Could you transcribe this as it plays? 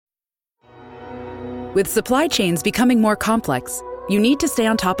With supply chains becoming more complex, you need to stay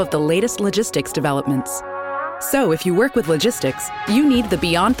on top of the latest logistics developments. So if you work with logistics, you need the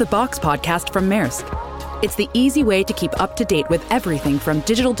Beyond the Box podcast from Maersk. It's the easy way to keep up to date with everything from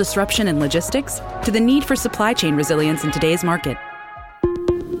digital disruption in logistics to the need for supply chain resilience in today's market.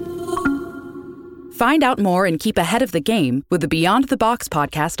 Find out more and keep ahead of the game with the Beyond the Box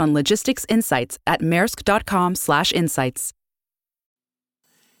podcast on logistics insights at maersk.com/insights.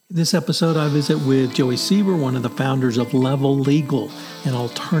 In this episode, I visit with Joey Sieber, one of the founders of Level Legal, an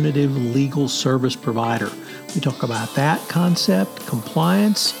alternative legal service provider. We talk about that concept,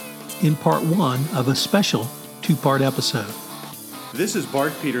 compliance, in part one of a special two-part episode. This is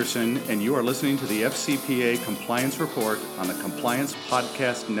Bart Peterson, and you are listening to the FCPA Compliance Report on the Compliance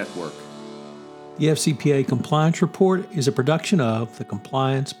Podcast Network. The FCPA Compliance Report is a production of the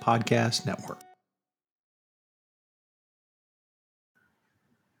Compliance Podcast Network.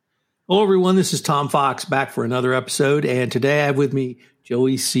 Hello, everyone. This is Tom Fox back for another episode, and today I have with me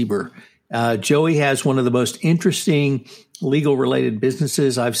Joey Sieber. Joey has one of the most interesting legal-related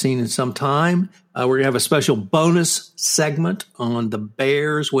businesses I've seen in some time. We're going to have a special bonus segment on the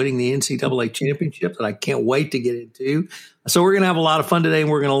Bears winning the NCAA championship that I can't wait to get into. So we're going to have a lot of fun today,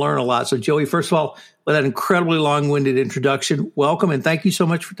 and we're going to learn a lot. So, Joey, first of all, with that incredibly long-winded introduction, welcome, and thank you so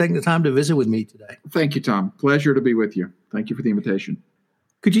much for taking the time to visit with me today. Thank you, Tom. Pleasure to be with you. Thank you for the invitation.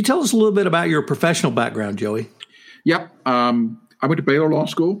 Could you tell us a little bit about your professional background, Joey? Yep. I went to Baylor Law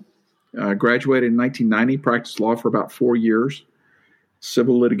School, graduated in 1990, practiced law for about 4 years,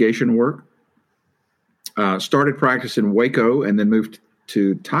 civil litigation work. Started practice in Waco and then moved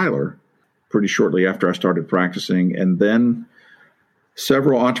to Tyler pretty shortly after I started practicing, and then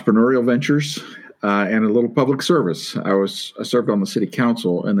several entrepreneurial ventures and a little public service. I served on the city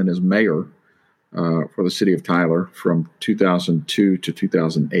council and then as mayor for the city of Tyler from 2002 to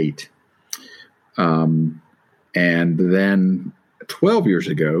 2008. And then 12 years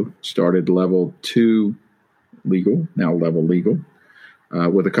ago, started Level 2 Legal, now Level Legal,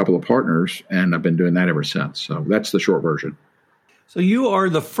 with a couple of partners, and I've been doing that ever since. So that's the short version. So you are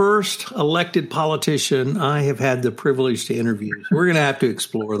the first elected politician I have had the privilege to interview. So we're going to have to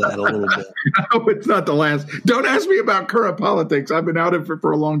explore that a little bit. No, it's not the last. Don't ask me about current politics. I've been out of it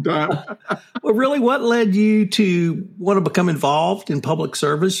for a long time. Well, really, what led you to want to become involved in public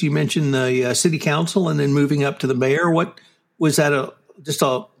service? You mentioned the city council and then moving up to the mayor. What was that just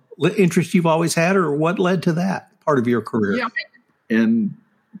a interest you've always had, or what led to that part of your career? Yeah, in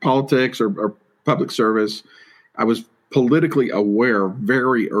politics or public service, I was politically aware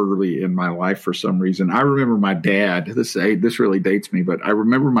very early in my life for some reason. I remember my dad, this really dates me, but I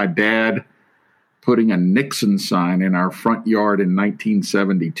remember my dad putting a Nixon sign in our front yard in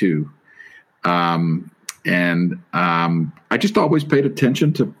 1972. I just always paid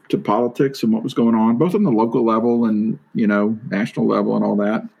attention to politics and what was going on, both on the local level and, national level and all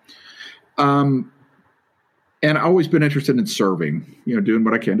that. And I've always been interested in serving, doing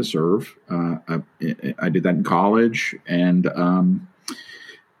what I can to serve. I did that in college and,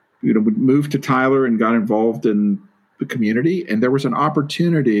 moved to Tyler and got involved in the community. And there was an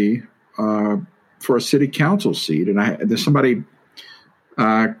opportunity for a city council seat. And somebody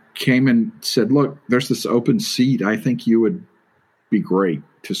came and said, look, there's this open seat. I think you would be great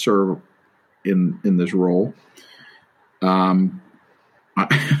to serve in this role.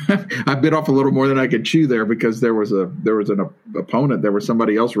 I bit off a little more than I could chew there because there was an opponent. There was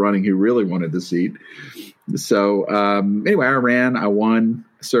somebody else running who really wanted the seat. So anyway, I ran. I won.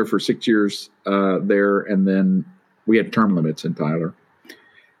 I served for 6 years there, and then we had term limits in Tyler.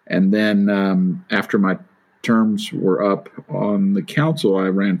 And then after my terms were up on the council, I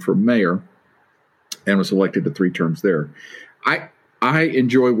ran for mayor and was elected to 3 terms there. I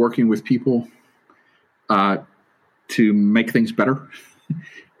enjoy working with people to make things better.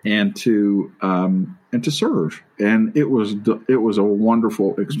 And to serve, and it was a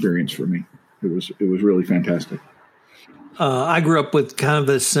wonderful experience for me. It was really fantastic. I grew up with kind of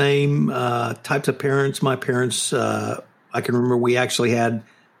the same types of parents. My parents, I can remember we actually had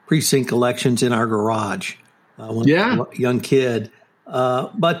precinct elections in our garage when I was a young kid.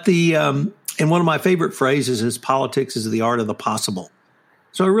 But and one of my favorite phrases is politics is the art of the possible.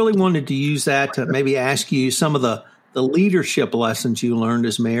 So I really wanted to use that to maybe ask you some of the leadership lessons you learned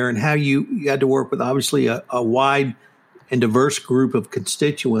as mayor and how you had to work with obviously a wide and diverse group of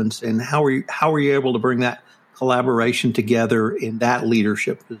constituents, and how were you able to bring that collaboration together in that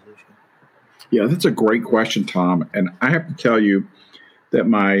leadership position? Yeah, that's a great question, Tom. And I have to tell you that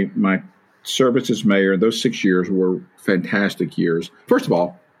my service as mayor, those 6 years were fantastic years. First of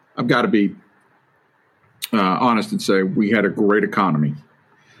all, I've got to be honest and say we had a great economy.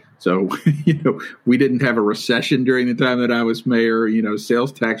 So, we didn't have a recession during the time that I was mayor.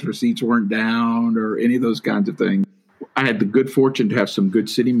 Sales tax receipts weren't down or any of those kinds of things. I had the good fortune to have some good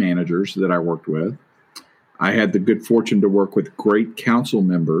city managers that I worked with. I had the good fortune to work with great council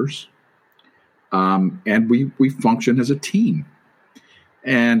members. And we function as a team.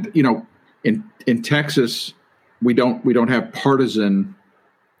 And, in Texas, we don't have partisan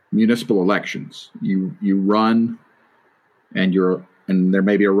municipal elections. You run and there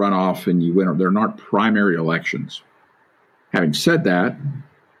may be a runoff and you win. They're not primary elections. Having said that,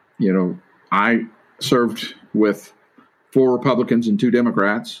 I served with 4 Republicans and 2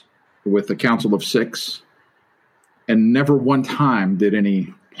 Democrats with a council of 6, and never one time did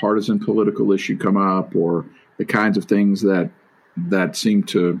any partisan political issue come up or the kinds of things that seem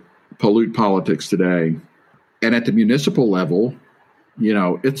to pollute politics today. And at the municipal level,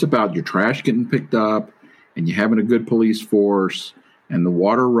 it's about your trash getting picked up and you having a good police force and the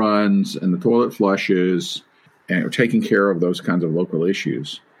water runs and the toilet flushes and taking care of those kinds of local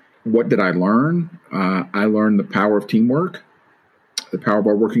issues. What did I learn? I learned the power of teamwork, the power of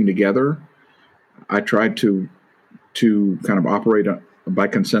our working together. I tried to kind of operate by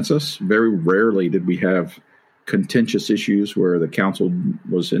consensus. Very rarely did we have contentious issues where the council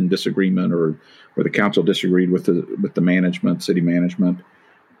was in disagreement or where the council disagreed with the management, city management.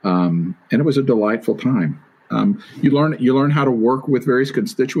 And it was a delightful time. You learn how to work with various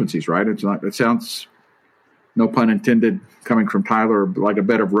constituencies, right? It sounds, no pun intended, coming from Tyler, like a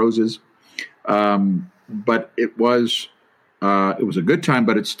bed of roses. But it was a good time,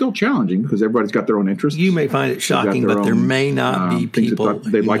 but it's still challenging because everybody's got their own interests. You may find it shocking, but there may not be people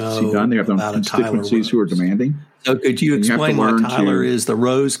they'd like to see done. They have their own constituencies who are demanding. So could you explain why Tyler is the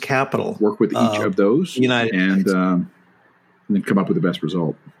Rose capital? Work with each of those and then come up with the best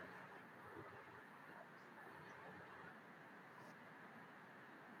result.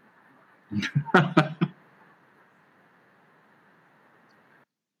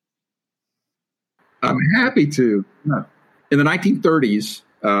 I'm happy to. In the 1930s,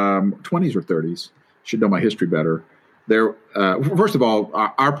 20s or 30s, should know my history better. There, first of all,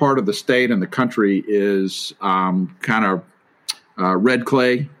 our part of the state and the country is kind of red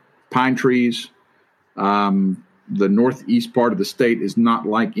clay, pine trees. The northeast part of the state is not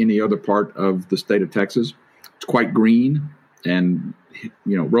like any other part of the state of Texas. It's quite green and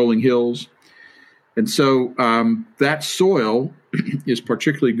rolling hills, and so that soil is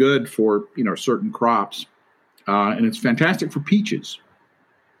particularly good for certain crops, and it's fantastic for peaches.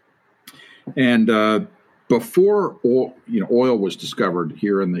 And before oil was discovered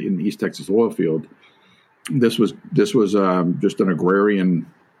here in the East Texas oil field, this was just an agrarian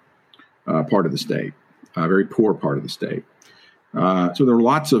part of the state, a very poor part of the state. So there are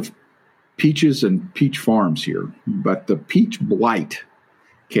lots of peaches and peach farms here, but the peach blight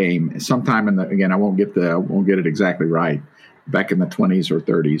came sometime I won't get it exactly right, back in the 20s or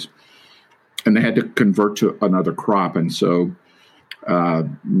 30s, and they had to convert to another crop, and so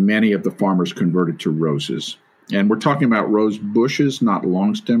many of the farmers converted to roses. And we're talking about rose bushes, not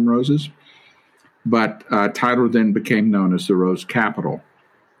long stem roses. But Tyler then became known as the Rose Capital.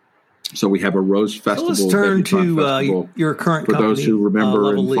 So we have a Rose Festival. So let's turn to your current company. For those who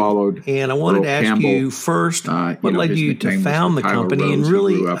remember and followed. And I wanted to ask you first, what led you to found the company? Rose, and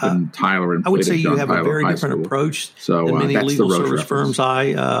really, grew up in Tyler and I would say you have Tyler a very High different School. approach So, than many that's legal the Rose service reference. firms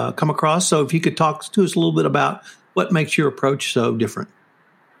I come across. So if you could talk to us a little bit about what makes your approach so different.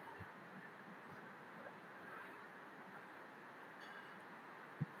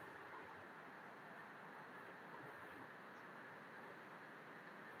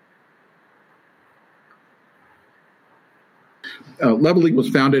 Level Legal was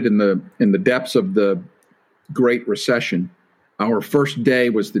founded in the depths of the Great Recession. Our first day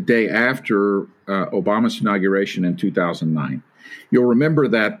was the day after Obama's inauguration in 2009. You'll remember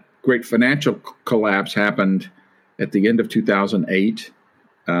that great financial collapse happened at the end of 2008.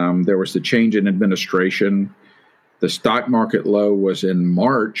 There was the change in administration. The stock market low was in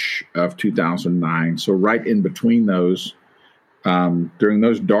March of 2009. So right in between those, during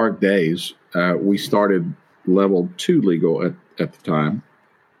those dark days, we started Level 2 Legal at the time.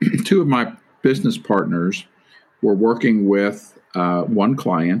 Two of my business partners were working with one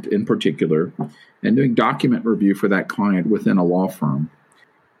client in particular and doing document review for that client within a law firm.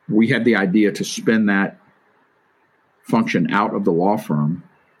 We had the idea to spin that function out of the law firm,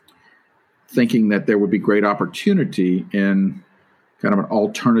 thinking that there would be great opportunity in kind of an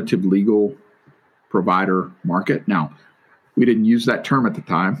alternative legal provider market. Now, we didn't use that term at the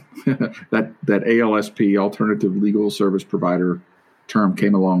time. that ALSP, alternative legal service provider term,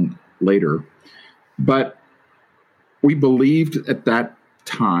 came along later. But we believed at that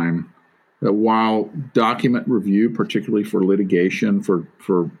time that while document review, particularly for litigation,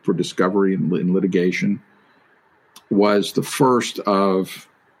 for discovery and litigation, was the first of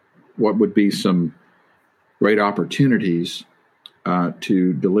what would be some great opportunities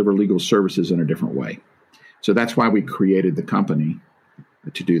to deliver legal services in a different way. So that's why we created the company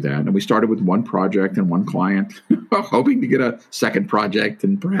to do that. And we started with one project and one client, hoping to get a second project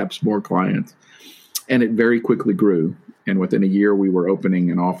and perhaps more clients. And it very quickly grew. And within a year, we were opening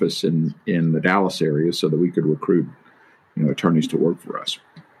an office in the Dallas area so that we could recruit, attorneys to work for us.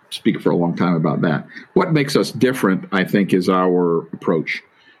 Speak for a long time about that. What makes us different, I think, is our approach.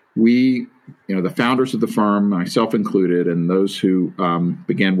 We, the founders of the firm, myself included, and those who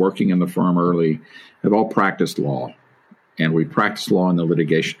began working in the firm early, have all practiced law. And we practice law in the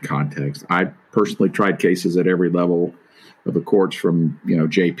litigation context. I personally tried cases at every level of the courts, from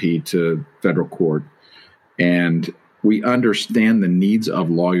JP to federal court, and we understand the needs of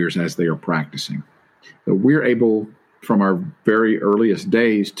lawyers as they are practicing. So we're able, from our very earliest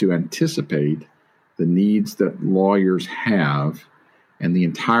days, to anticipate the needs that lawyers have and the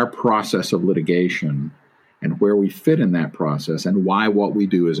entire process of litigation and where we fit in that process and why what we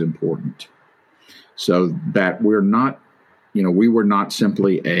do is important. So that we're not, we were not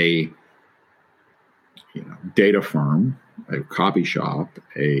simply a data firm, a copy shop,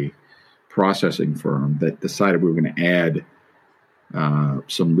 a processing firm that decided we were going to add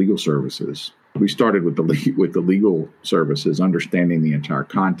some legal services. We started with the legal services, understanding the entire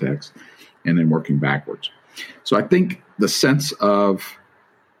context, and then working backwards. So I think the sense of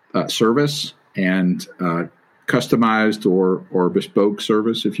service and customized or bespoke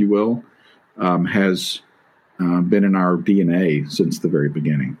service, if you will, has been in our DNA since the very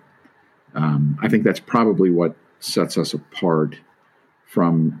beginning. I think that's probably what sets us apart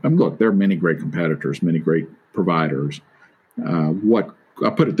from, look, there are many great competitors, many great providers. What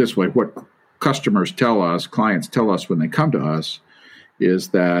I'll put it this way, what customers tell us, clients tell us when they come to us, is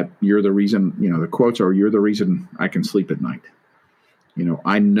that you're the reason, the quotes are, you're the reason I can sleep at night.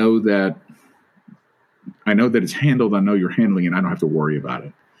 I know that it's handled. I know you're handling it. I don't have to worry about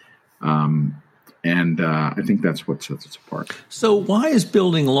it. And I think that's what sets us apart. So why is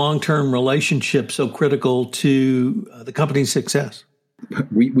building long-term relationships so critical to the company's success?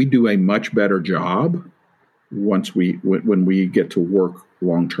 We do a much better job when we get to work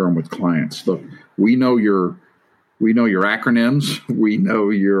long-term with clients. Look, we know your acronyms, we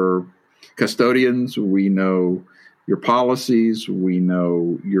know your custodians, we know your policies, we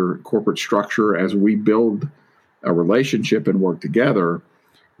know your corporate structure. As we build a relationship and work together,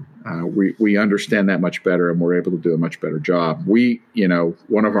 we understand that much better, and we're able to do a much better job.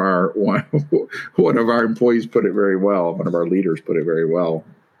 One of our employees put it very well. One of our leaders put it very well.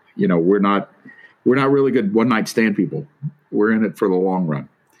 We're not really good one-night stand people. We're in it for the long run,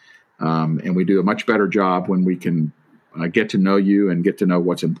 and we do a much better job when we can get to know you and get to know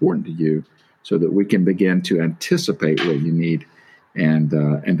what's important to you, so that we can begin to anticipate what you need and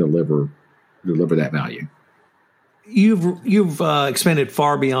deliver that value. You've expanded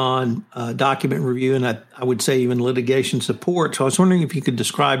far beyond document review, and I would say even litigation support. So I was wondering if you could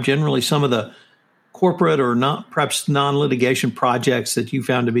describe generally some of the corporate or perhaps non-litigation projects that you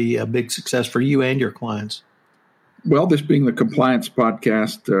found to be a big success for you and your clients. Well, this being the compliance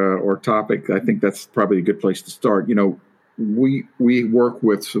podcast or topic, I think that's probably a good place to start. We work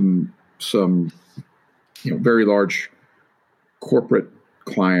with some very large corporate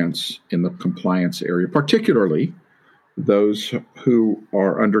clients in the compliance area, particularly those who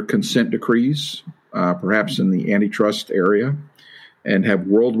are under consent decrees, perhaps in the antitrust area, and have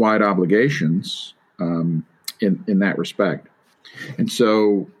worldwide obligations in that respect. And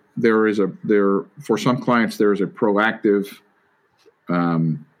so for some clients, there is a proactive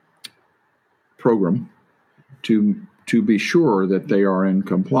program to be sure that they are in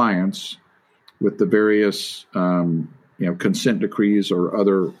compliance with the various consent decrees or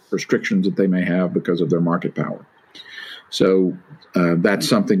other restrictions that they may have because of their market power. So that's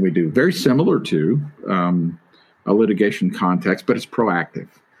something we do. Very similar to a litigation context, but it's proactive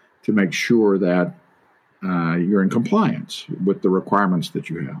to make sure that you're in compliance with the requirements that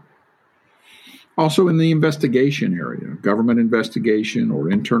you have. Also in the investigation area, government investigation or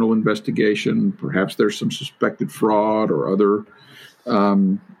internal investigation, perhaps there's some suspected fraud or other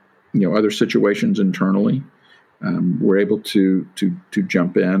situations internally. We're able to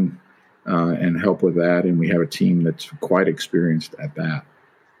jump in and help with that, and we have a team that's quite experienced at that.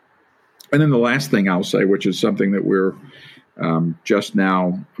 And then the last thing I'll say, which is something that we're just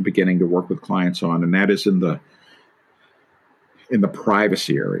now beginning to work with clients on, and that is in the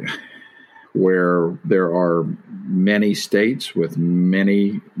privacy area. where there are many states with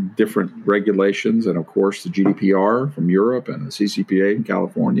many different regulations, and of course the GDPR from Europe and the CCPA in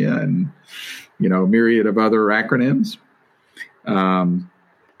California, and a myriad of other acronyms.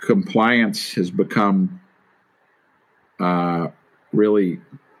 Compliance has become really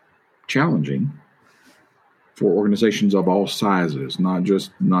challenging for organizations of all sizes, not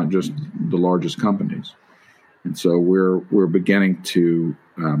just the largest companies. And so we're beginning to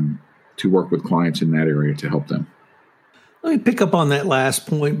work with clients in that area to help them. Let me pick up on that last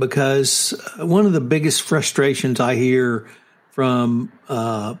point, because one of the biggest frustrations I hear from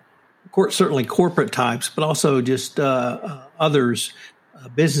certainly corporate types, but also just others,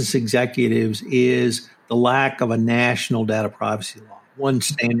 business executives, is the lack of a national data privacy law, one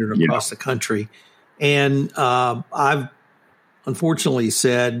standard across the country. And I've unfortunately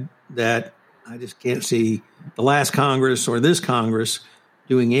said that I just can't see the last Congress or this Congress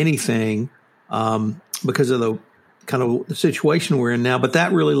doing anything because of the kind of the situation we're in now. But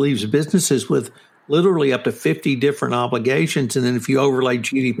that really leaves businesses with literally up to 50 different obligations. And then if you overlay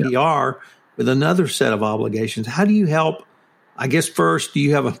GDPR with another set of obligations, how do you help? I guess first, do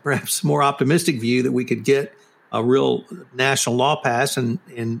you have a perhaps more optimistic view that we could get a real national law passed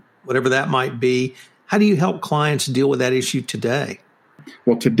and whatever that might be? How do you help clients deal with that issue today?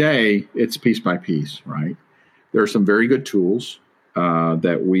 Well, today it's piece by piece, right? There are some very good tools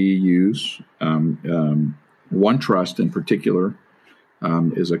that we use. OneTrust in particular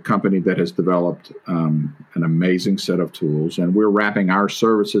is a company that has developed an amazing set of tools, and we're wrapping our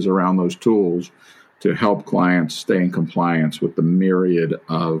services around those tools to help clients stay in compliance with the myriad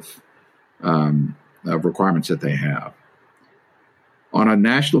of requirements that they have. On a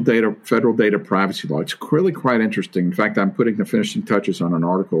national federal data privacy law, it's really quite interesting. In fact, I'm putting the finishing touches on an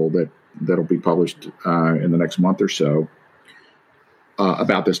article that'll be published in the next month or so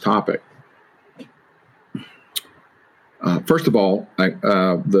about this topic. First of all,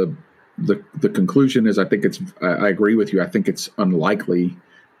 the conclusion is I agree with you. I think it's unlikely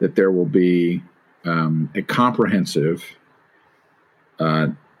that there will be a comprehensive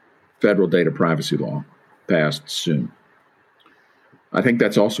federal data privacy law passed soon. I think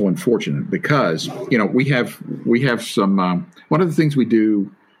that's also unfortunate because we have some. One of the things we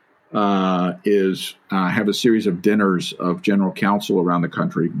do is have a series of dinners of general counsel around the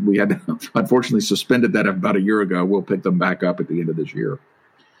country. We had unfortunately suspended that about a year ago. We'll pick them back up at the end of this year.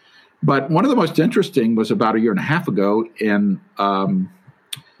 But one of the most interesting was about a year and a half ago in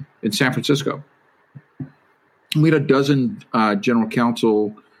San Francisco. We had a dozen general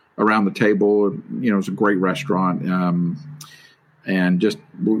counsel around the table. It was a great restaurant. And just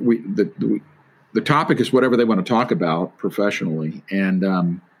the topic is whatever they want to talk about professionally.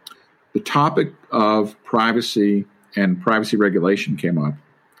 And the topic of privacy and privacy regulation came up.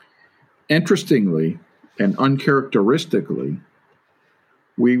 Interestingly and uncharacteristically,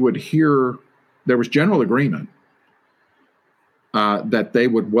 we would hear there was general agreement that they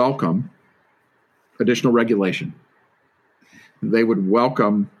would welcome additional regulation. They would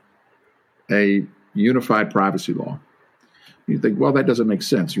welcome a unified privacy law. You think, well, that doesn't make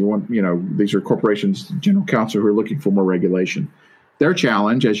sense. These are corporations, general counsel who are looking for more regulation. Their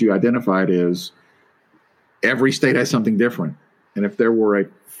challenge, as you identified, is every state has something different. And if there were a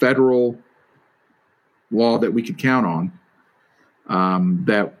federal law that we could count on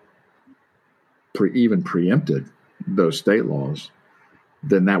that even preempted those state laws,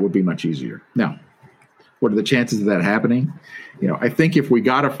 then that would be much easier. Now, what are the chances of that happening? I think if we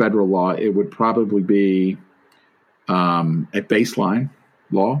got a federal law, it would probably be a baseline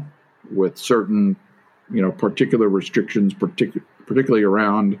law with certain, particular restrictions, particularly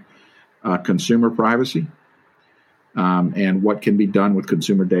around consumer privacy and what can be done with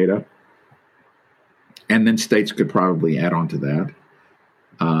consumer data. And then states could probably add on to that.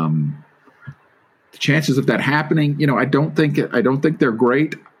 The chances of that happening, I don't think they're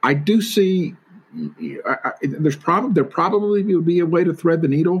great. I do see there probably would be a way to thread the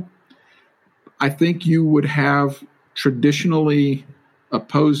needle. I think you would have traditionally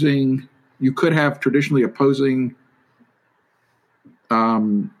opposing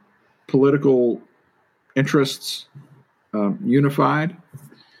political interests unified.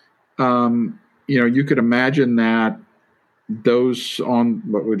 You could imagine that those on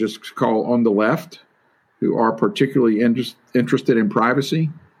what we just call on the left, who are particularly interested in privacy,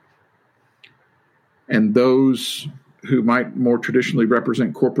 and those who might more traditionally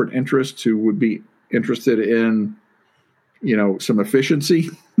represent corporate interests, who would be interested in, some efficiency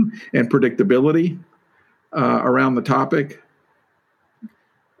and predictability around the topic.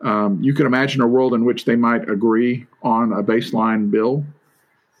 You can imagine a world in which they might agree on a baseline bill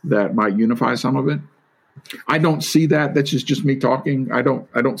that might unify some of it. I don't see that. That's just me talking. I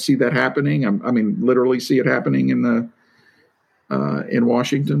don't see that happening. I mean, literally see it happening in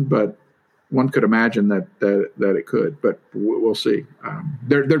Washington, but one could imagine that it could. But we'll see.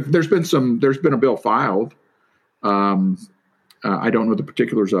 There's been a bill filed. I don't know the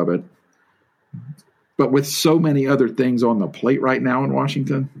particulars of it, but with so many other things on the plate right now in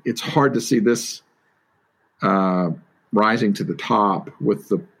Washington, it's hard to see this rising to the top with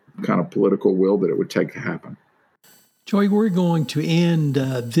the kind of political will that it would take to happen. Joey, we're going to end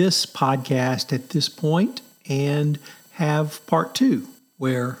this podcast at this point and have part 2,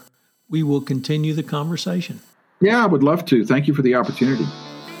 where we will continue the conversation. Yeah, I would love to. Thank you for the opportunity.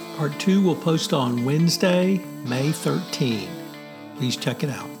 Part 2 will post on Wednesday, May 13. Please check it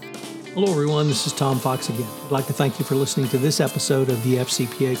out. Hello, everyone. This is Tom Fox again. I'd like to thank you for listening to this episode of the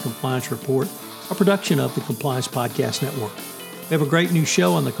FCPA Compliance Report, a production of the Compliance Podcast Network. We have a great new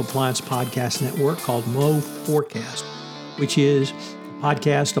show on the Compliance Podcast Network called Mo Forecast, which is a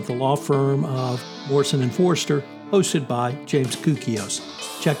podcast of the law firm of Morrison & Foerster, hosted by James Koukios.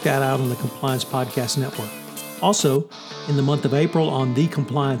 Check that out on the Compliance Podcast Network. Also, in the month of April on The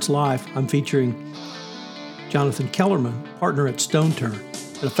Compliance Life, I'm featuring Jonathan Kellerman, partner at Stone Turn,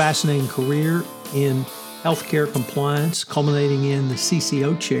 a fascinating career in healthcare compliance, culminating in the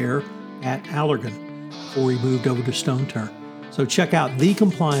CCO chair at Allergan before he moved over to Stone Turn. So check out The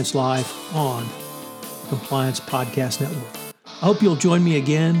Compliance Life on the Compliance Podcast Network. I hope you'll join me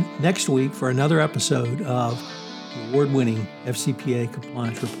again next week for another episode of the award-winning FCPA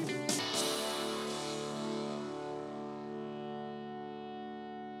Compliance Report.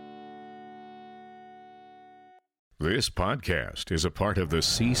 This podcast is a part of the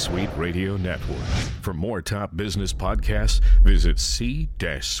C-Suite Radio Network. For more top business podcasts, visit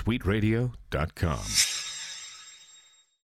c-suiteradio.com.